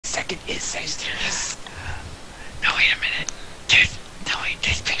fucking is Sagittarius. No, wait a minute.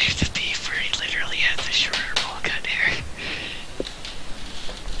 There's pictures of Beef where he literally has a shorter bowl cut hair.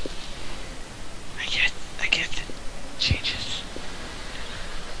 I guess it changes.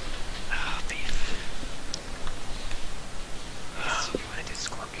 Oh, Beef. So you wanna do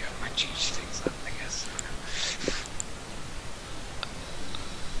Scorpio? It might change things up, I guess.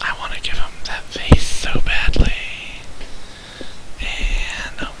 I want to give him that face so badly.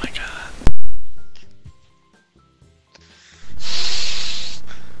 And oh my god.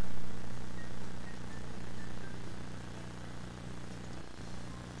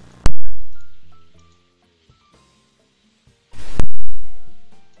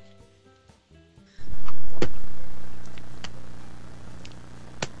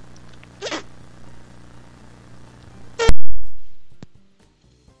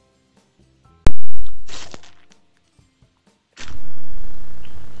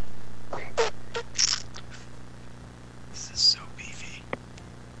 This is so beefy.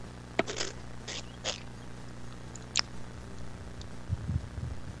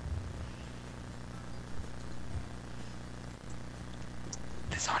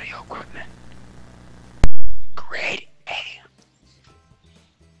 This audio equipment. Grade A.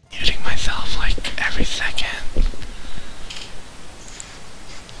 Muting myself like every second.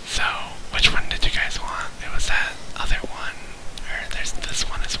 So, which one did you guys want? It was that other one, or there's this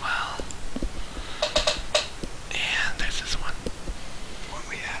one as well. And there's this one. One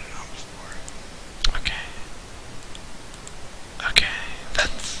we added on before. Okay. Okay,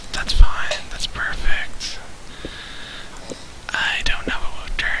 that's fine. That's perfect. I don't know what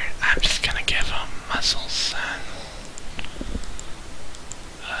we'll turn. I'm just gonna give him muscles and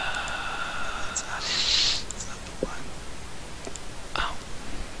That's not it. That's not the one. oh,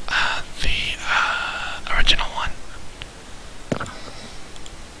 the original one.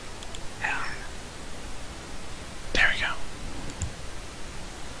 Yeah. There we go.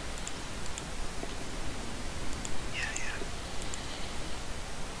 Yeah.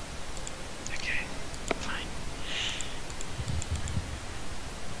 Okay. Fine.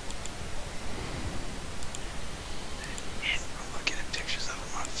 I'm looking at pictures of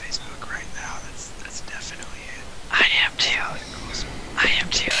him on Facebook right now. That's definitely it. I am too.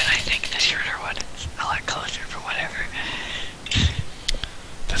 And I think the shorter one is a lot closer, but whatever.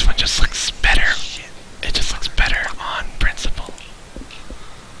 This one just looks better. Shit. It just looks better on principle.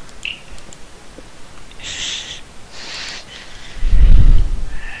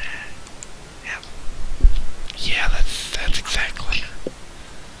 Yep. Yeah, that's exactly.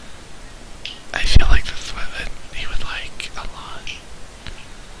 I feel like this is what he would like a lot.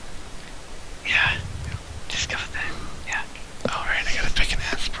 Yeah. Just go with that. Yeah. Alright, I gotta pick an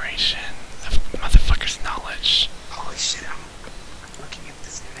aspiration of motherfucker's knowledge. Holy shit, I'm looking at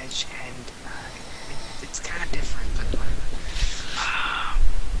this image and it's kind of different, but whatever. I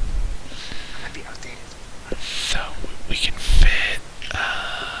might be outdated. So we can fit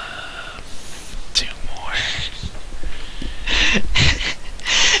two more.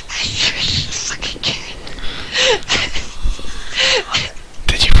 I swear to fucking kid.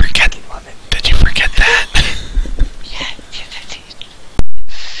 Did you forget? Love it. Did you forget that? Yeah, I did.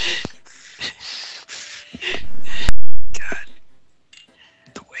 God.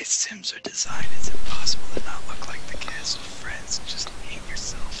 The way Sims are designed, it's impossible to not look like the kids with friends and just hate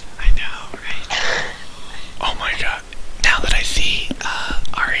yourself. I know, right? Oh my god. Now that I see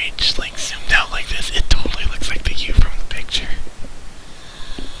RH like zoomed out like this, it totally looks like the you from the picture.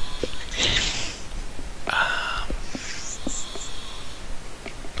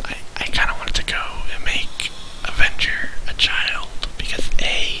 I kinda wanted to go and make Avenger a child because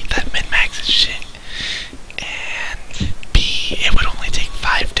A, that min-max is shit, and B, it would only take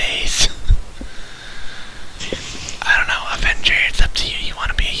 5 days. I don't know, Avenger, it's up to you. You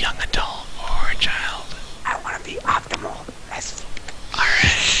wanna be a young adult or a child? I want to be optimal as fuck.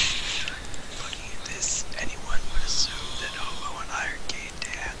 Alright. Looking at this, anyone would assume that Hobo and I are gay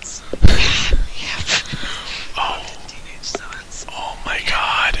dads. Oh. Teenage sons. Oh my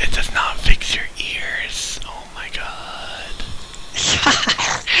god, it does not fix your ears. Oh my god.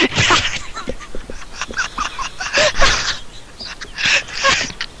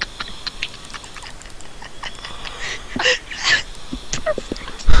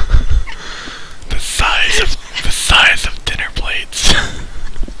 The size of dinner plates.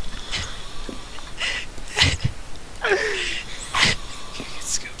 You can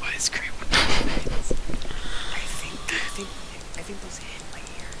scoop ice cream with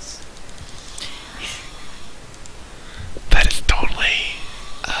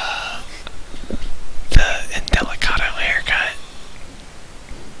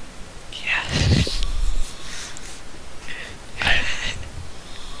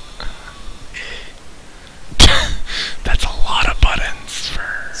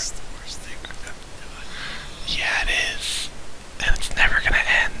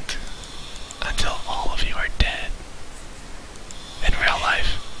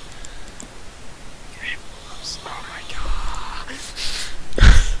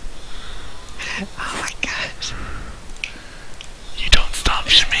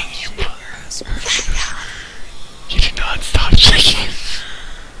You do not stop shaking.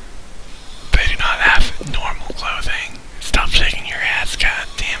 They do not have normal clothing. Stop shaking your ass, god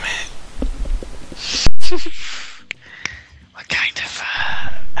damn it. What kind of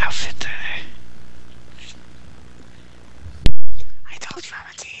outfit are they? I told you I'm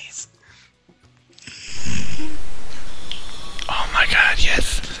a tease. Oh my god,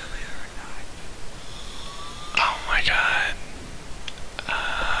 yes. Oh my god.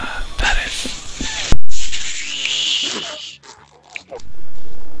 That is...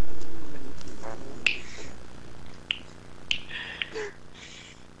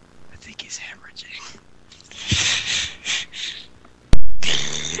 I think he's hemorrhaging.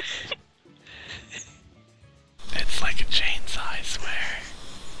 It's like a chainsaw, I swear.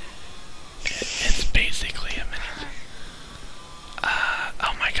 It's basically a mini...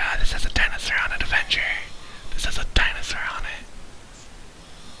 oh my god, this has a dinosaur on it, Avenger. This has a dinosaur on it.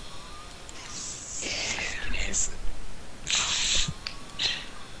 It is.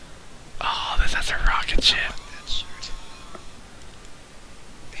 Oh, this has a rocket ship. That shirt.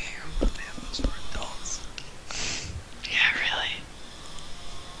 Damn, those were adults. Yeah, really.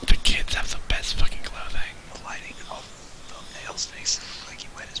 The kids have the best fucking clothing. The lighting of the nails makes it look like he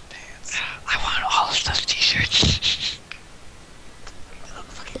wet his pants. I want all of those t-shirts. They look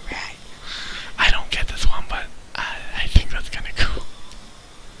fucking rad. I don't get this one, but I think that's kind of cool.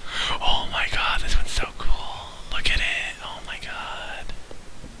 Oh my god, this one's so cool. Look at it. Oh my god.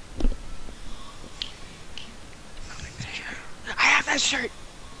 I have that shirt.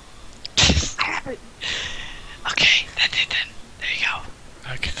 I have it. Okay, that's it then. There you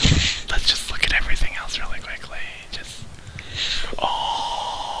go. Okay, let's just look at everything else really quickly. Just...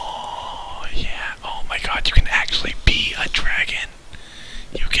 Oh, yeah. Oh my god, you can actually be a dragon.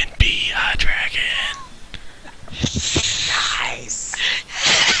 You can be a dragon. Nice.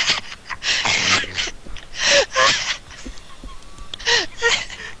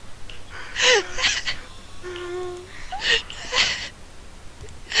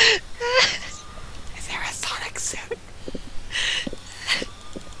 Is there a Sonic suit?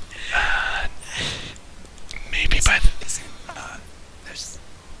 Maybe by the... Isn't, there's...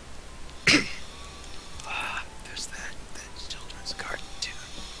 there's that children's cartoon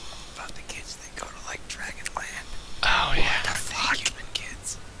about the kids that go to, like, Dragonland. Oh, yeah. The fuck? Human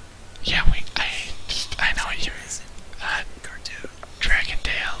kids. Yeah, I know what you Isn't cartoon. Dragon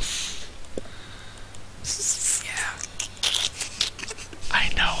Tales. Yeah. I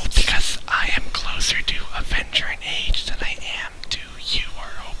know, because I am closer to Avenger in age than I am to you or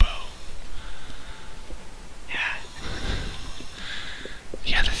Hobo. Yeah.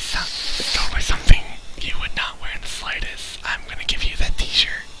 Yeah, this sounds totally something you would not wear in the slightest. I'm gonna give you that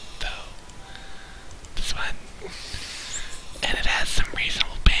t-shirt, though. This one. And it has some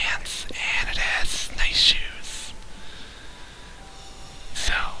reasonable pants, and it has nice shoes.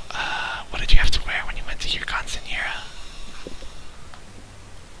 So, what did you have to wear when you went to your quinceañera?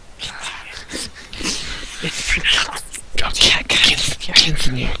 Okay,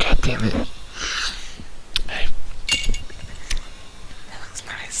 quinceañera, goddammit. Hey. That looks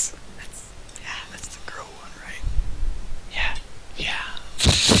nice. That's the girl one, right? Yeah. Yeah.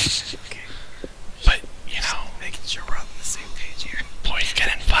 Okay. But, you know, Making sure we're on the same page here. boys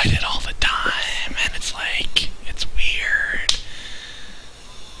get invited all the time, and it's like, it's weird.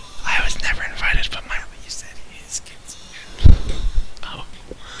 I was never invited, but my... But you said he is kids. Oh,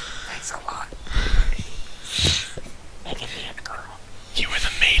 Thanks a lot. Making me a girl. you were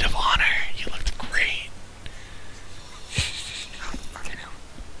the maid of honor. You looked great. Oh, fucking hell.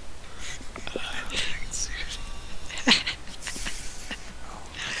 Dragon suit.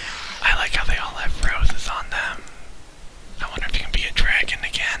 I like how they all have roses on them. I wonder if you can be a dragon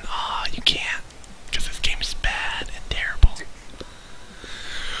again. Aw, you can't. Because this game is bad and terrible.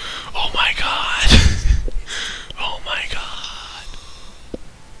 Oh my god. Oh my god.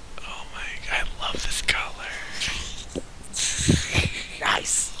 Oh my god. I love this color.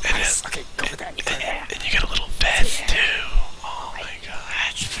 Nice. It is. Okay, go with that.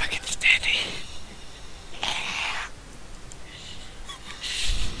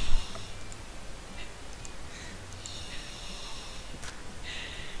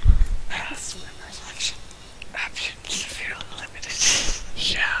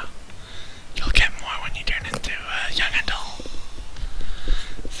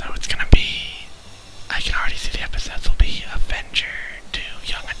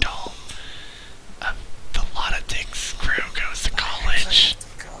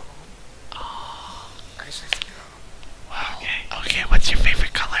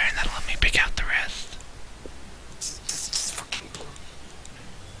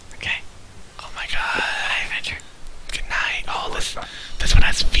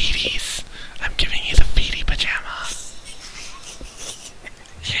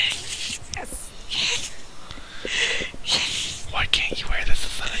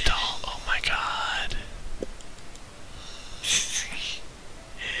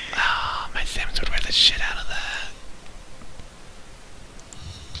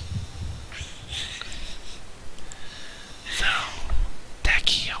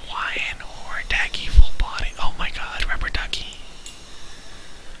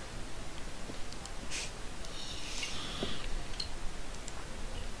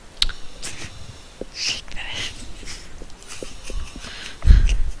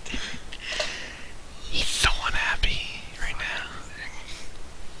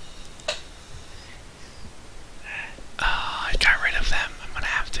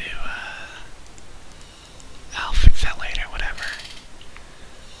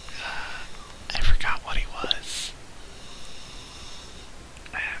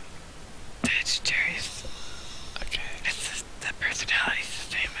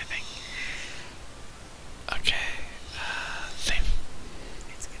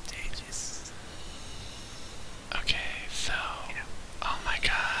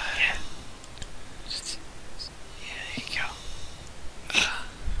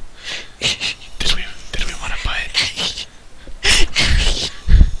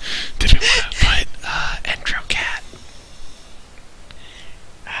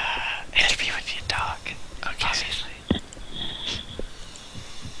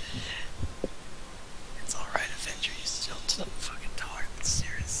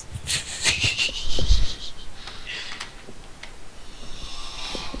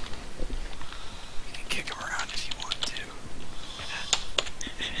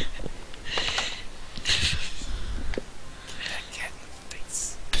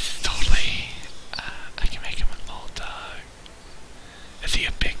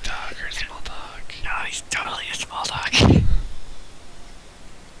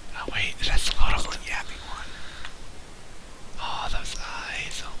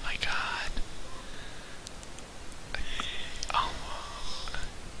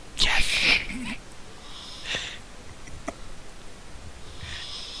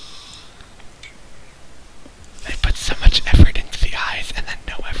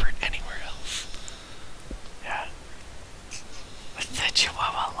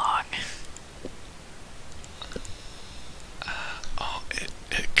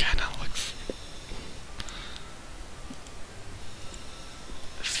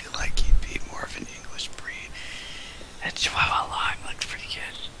 That Chihuahua long looks pretty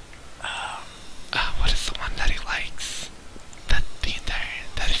good. What is the one that he likes? That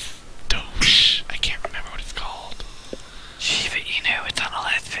is Doge. I can't remember what it's called. Shiba Inu, it's on the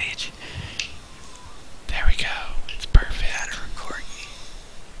last page. There we go. It's perfect. Or Corgi.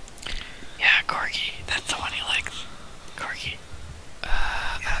 Yeah, Corgi, that's the one he likes. Corgi.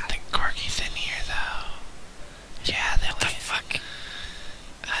 I don't think Corgi's in here though. Yeah, they What the only. fuck?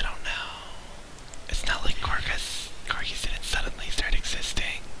 I don't know. It's not like Corgis didn't suddenly start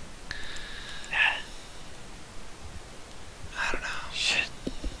existing. Yeah, I don't know. shit.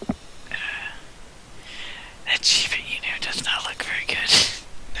 That Shiba Inu does not look very good.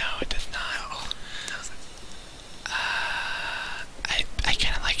 No, it does not. No, it doesn't. I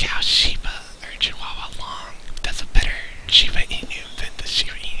kind of like how Shiba or Chihuahua Long does a better Shiba Inu than the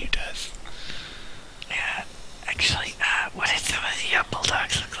Shiba Inu does. Yeah, actually, what did some of the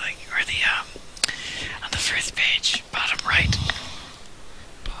bulldogs look like? Or the, on the first page, bottom right.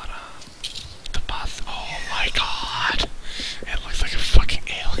 The boss. Oh my god. It looks like a fucking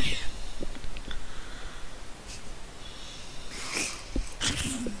alien.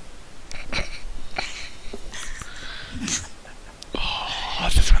 Oh,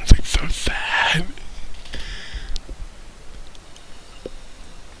 this one's like so sad.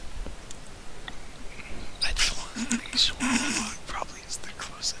 I just want. Chihuahua probably is the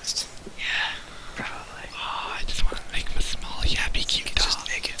closest. Yeah, probably. Oh, I just want to make him a small, yappy, cute You dog. just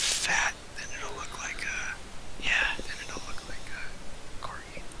make it fat, then it'll look like a. Yeah. Then it'll look like a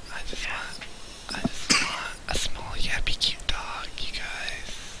Corgi. I just want a small, yappy, cute dog, you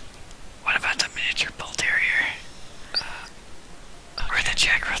guys. What about the miniature bull terrier? Or the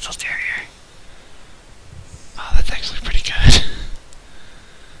Jack Russell Terrier? Oh, that's actually pretty good. Does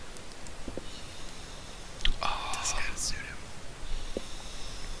Oh, kind of suit him.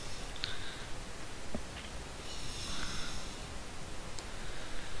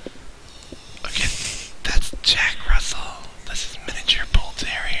 okay, that's Jack Russell. This is miniature bull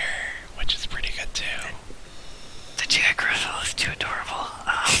terrier, which is pretty good too. The Jack Russell is too adorable.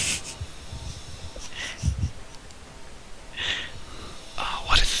 Oh,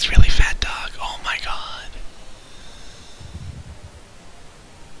 what is this really fat dog? Oh my god.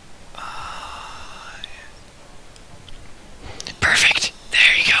 Perfect.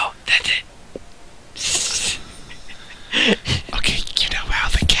 There you go. That's it. Okay, you know how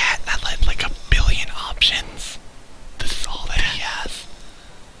the cat that had like 1 billion options? This is all that he has.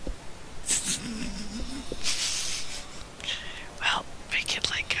 Well, make it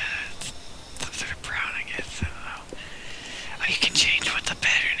like some sort of brown, I guess. I don't know. Oh, you can change what the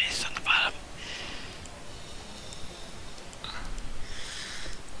pattern is on the bottom.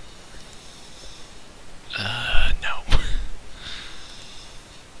 No.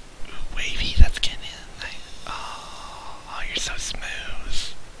 Ooh, wavy, that's getting in. Oh, you're so smooth.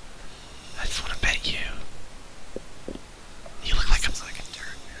 I just want to pet you. You look like Looks like a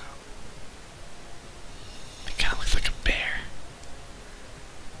dirt cow. It kind of looks like a bear.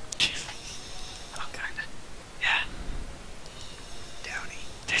 Oh, kinda.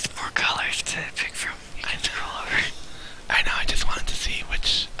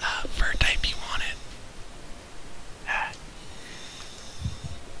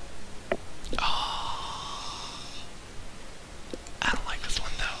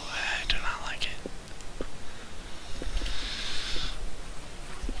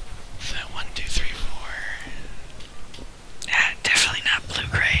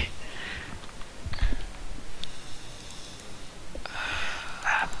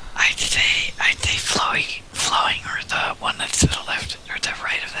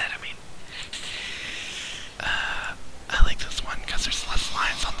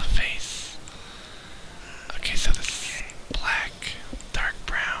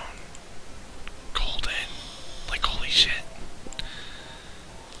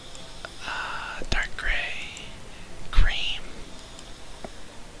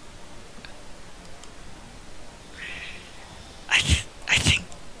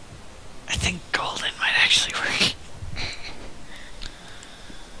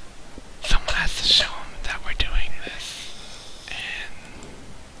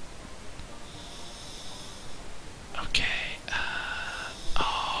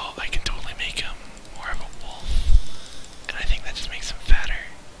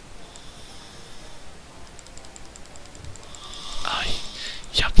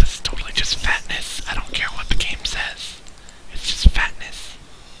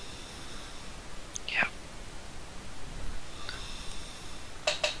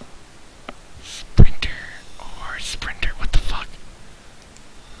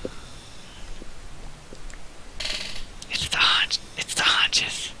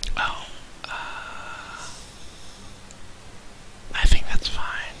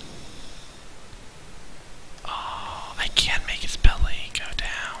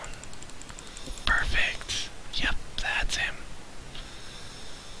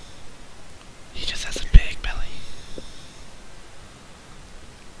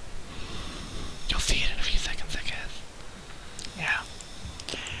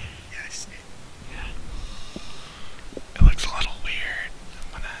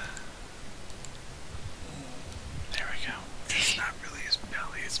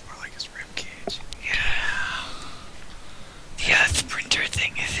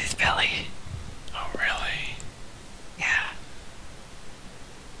 friendly. Oh, really? Yeah.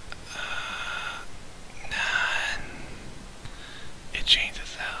 None. It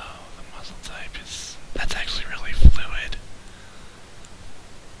changes how the muzzle type is. That's actually really fluid.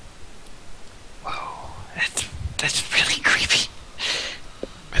 Whoa, that's really creepy.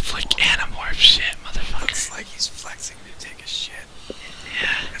 It's like Animorph shit, motherfucker. Looks like he's flexing to take a shit. Yeah,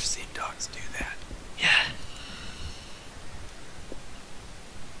 I've seen dogs do that. yeah.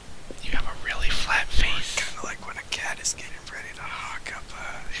 You have a really flat face. Kind of like when a cat is getting ready to hawk up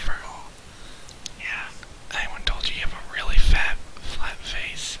a hairball. Yeah. Anyone told you you have a really flat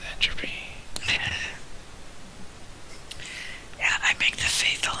face, Entropy? Yeah, I make the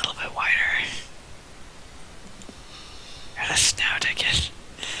face a little bit wider. Or the snout, I guess.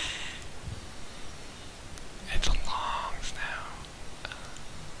 It's a long snout.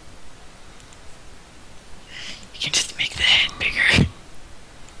 You can just make the head bigger.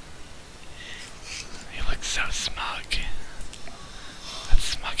 You look so smug. That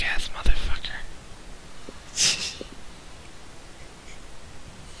smug ass motherfucker.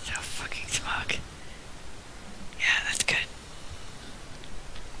 So fucking smug. Yeah, that's good.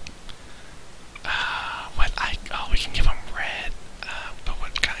 We can give him red. But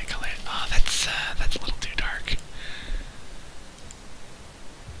what kind of color? Oh, that's a little too dark.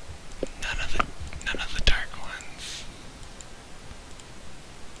 None of the dark ones.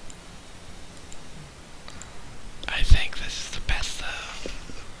 I think this is the best though.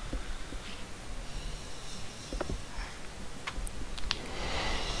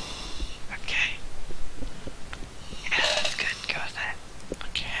 Okay. Yeah, that's good. Go with that.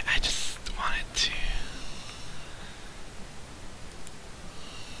 Okay, I just wanted to.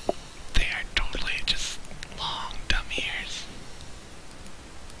 They are totally just long, dumb ears.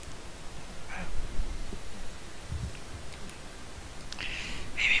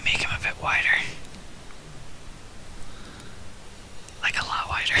 Maybe make him a bit wider. Like a lot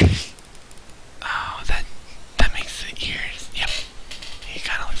wider. Oh, that makes the ears. Yep, he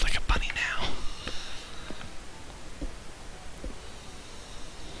kind of looks like a bunny now.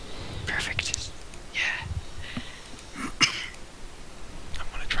 Perfect. Yeah. I'm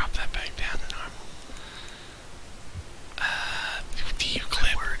gonna drop that back down to normal. Do you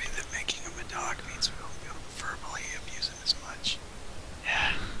clip? I'm worried that making him a dog means we won't be able to verbally abuse him as much.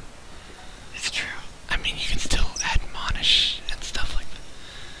 Yeah. It's true. I mean, you can still admonish and stuff like that.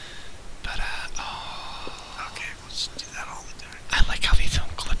 But, Okay, we'll just do that all the time. I like how these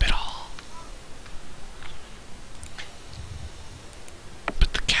don't clip at all.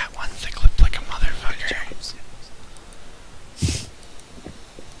 But the cat ones, they clip like a motherfucker.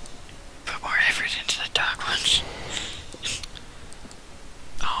 Put more effort into the dog ones.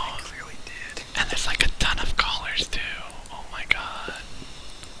 Oh, Clearly did. and there's like a ton of collars too. Oh my god.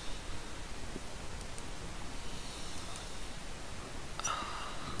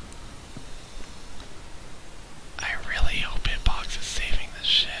 I really hope Hitbox is saving this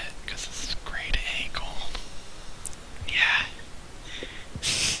shit, because this is grade A gold. Yeah.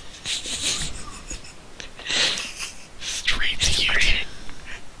 Straight to Just YouTube. bring it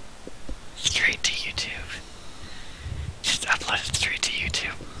straight to YouTube. Just upload it straight to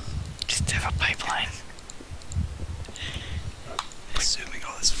YouTube. Just have a pipeline. Assuming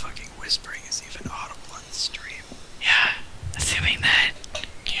all this fucking whispering is even audible on the stream. Yeah. Assuming that.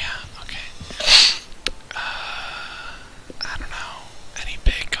 Yeah, okay. I don't know. Any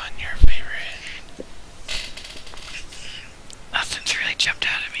pick on your favorite? Nothing's really jumped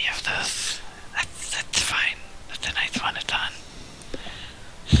out at me of those. That's fine. That's a nice one to done.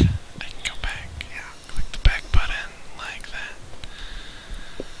 I can go back. Yeah, click the back button like that.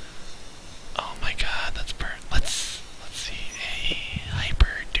 Oh my god, that's let's see, a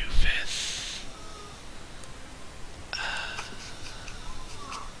hyper doofus.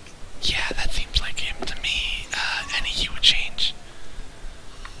 Yeah, that seems like him to me. Any hue would change.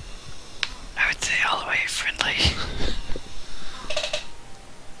 I would say all the way friendly.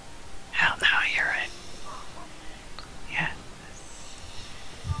 Yeah,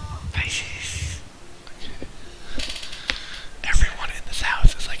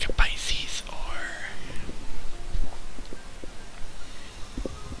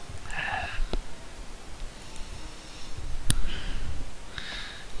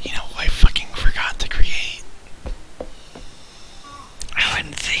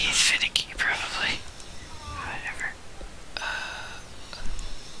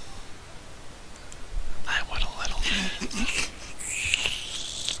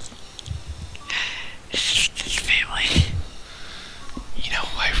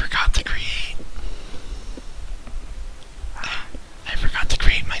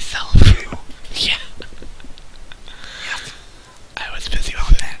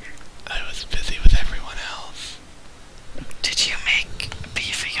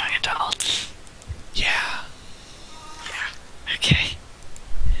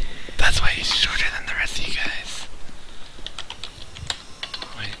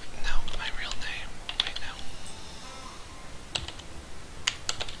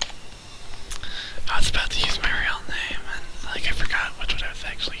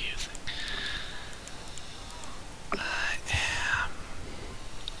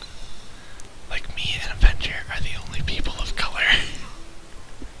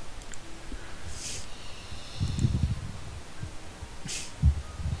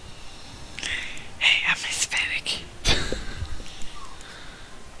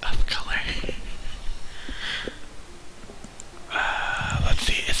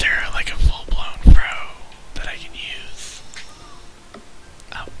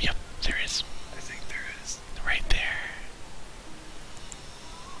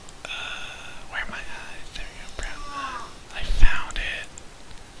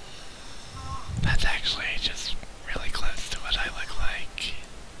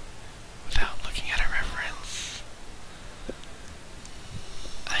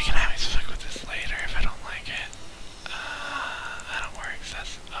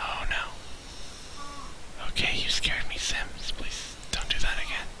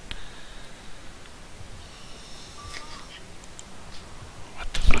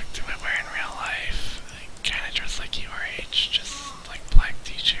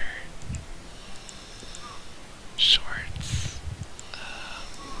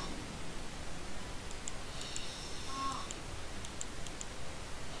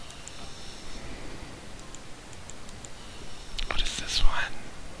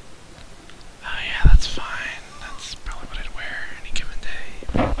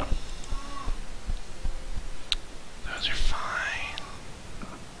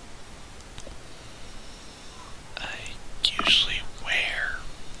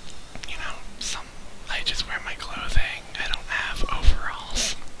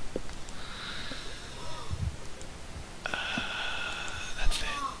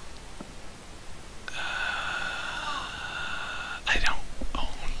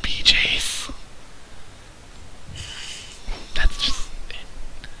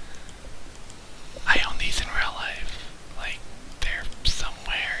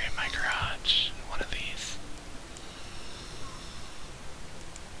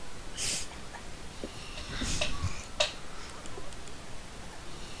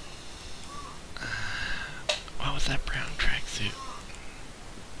 was that brown tracksuit?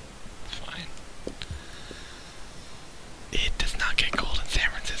 It's fine. It does not get cold in San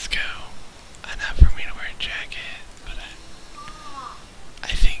Francisco enough for me to wear a jacket, but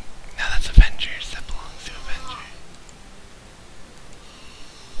I think now that's Avengers. That belongs to Avengers.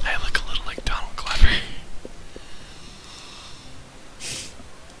 I look a little like Donald Glover.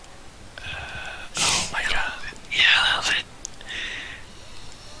 Oh my god. Yeah, a little bit.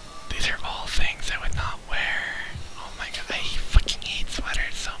 These are all things I would not wear. Oh my god, I fucking hate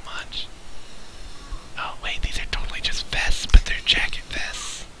sweaters so much. Oh wait, these are totally just vests, but they're jacket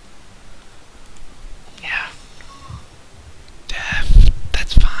vests. Yeah.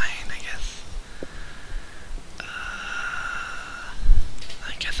 That's fine, I guess.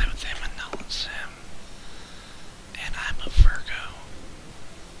 I guess I would say I'm a null sim. And I'm a Virgo.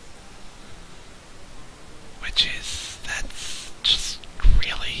 That's just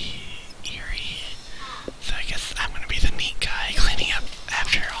really eerie. So I guess I'm gonna be the neat guy cleaning up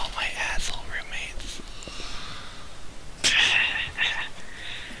after all my asshole roommates.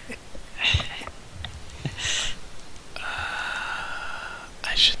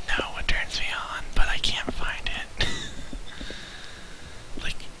 I should know what turns me on, but I can't find it.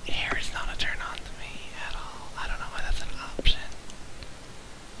 Like, hair is not a turn on to me at all. I don't know why that's an option.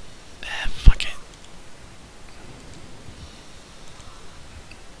 Fuck it.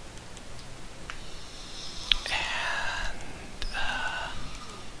 And,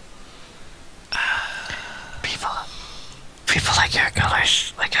 People like your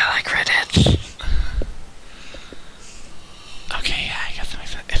colors. Like I like redheads. okay, yeah, I guess that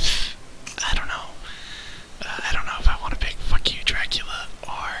makes sense. If, I don't know. I don't know if I want to pick Fuck You Dracula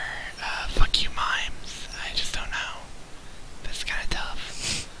or Fuck You Mimes. I just don't know. That's kind of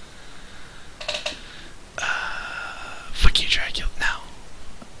tough. Fuck You Dracula. No.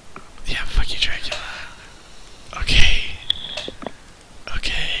 Yeah, Fuck You Dracula. Okay.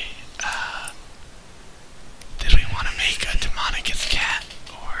 Okay. Did we want to make a Demonicus cat,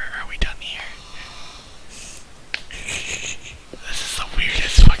 or are we done here? This is the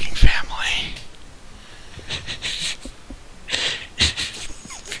weirdest fucking family.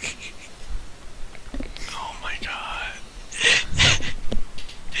 Oh my god.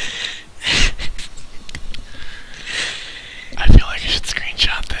 I feel like I should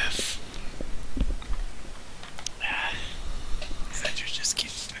screenshot this. Avengers just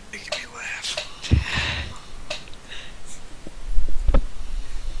keeps making me laugh.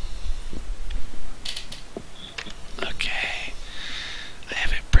 Okay. I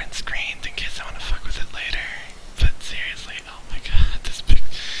have it print screened in case I want to fuck with it later. But seriously, oh my god, this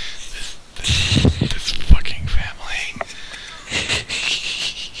fucking family.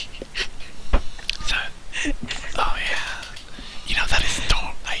 So, oh yeah. You know, that is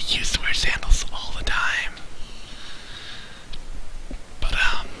I used to wear sandals all the time. But,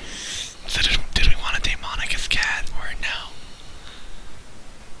 so did we want a Demonicus cat or no?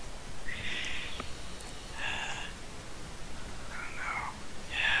 I don't know.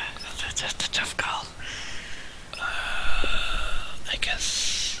 Yeah, that's a tough call. I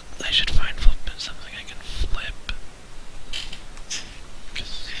guess I should find something I can flip.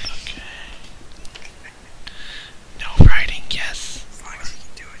 Okay. No writing, yes. As long as you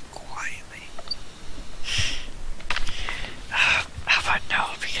can do it quietly. How about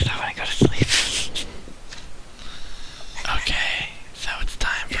no? Because I want to go to sleep. Okay, so it's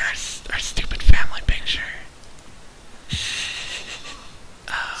time for our stupid family picture.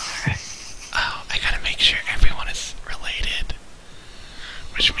 Oh, I gotta make sure everyone is related.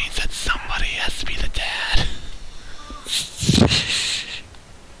 Which means that somebody has to be the dad.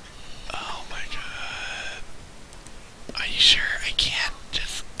 Oh my god. Are you sure I can't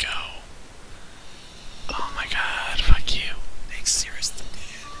just go? Oh my god, fuck you. Make Cirrus the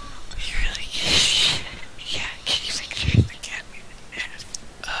dad. You really can. Yeah, can you make sure? They can't be the dad.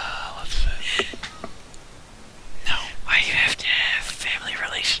 Let's fit. No, Why do you have to have family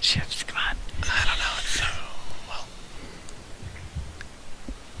relationships? Come on. I don't know, it's so, well.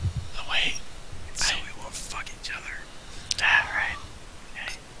 Oh wait, So we won't fuck each other. Right.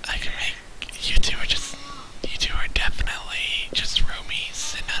 I can make, you two are definitely just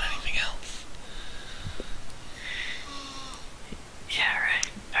roomies and not anything else. Yeah,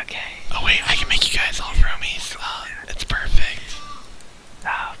 right. Okay. Oh wait, I can make you guys all roomies. It's perfect.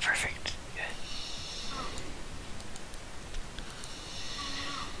 Oh, perfect. Good.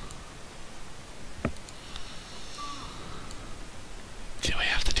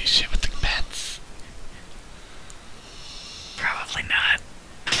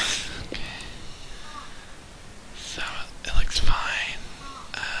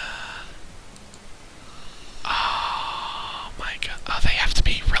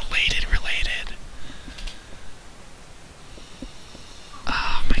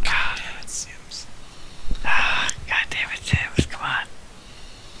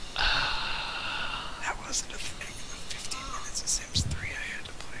 positive.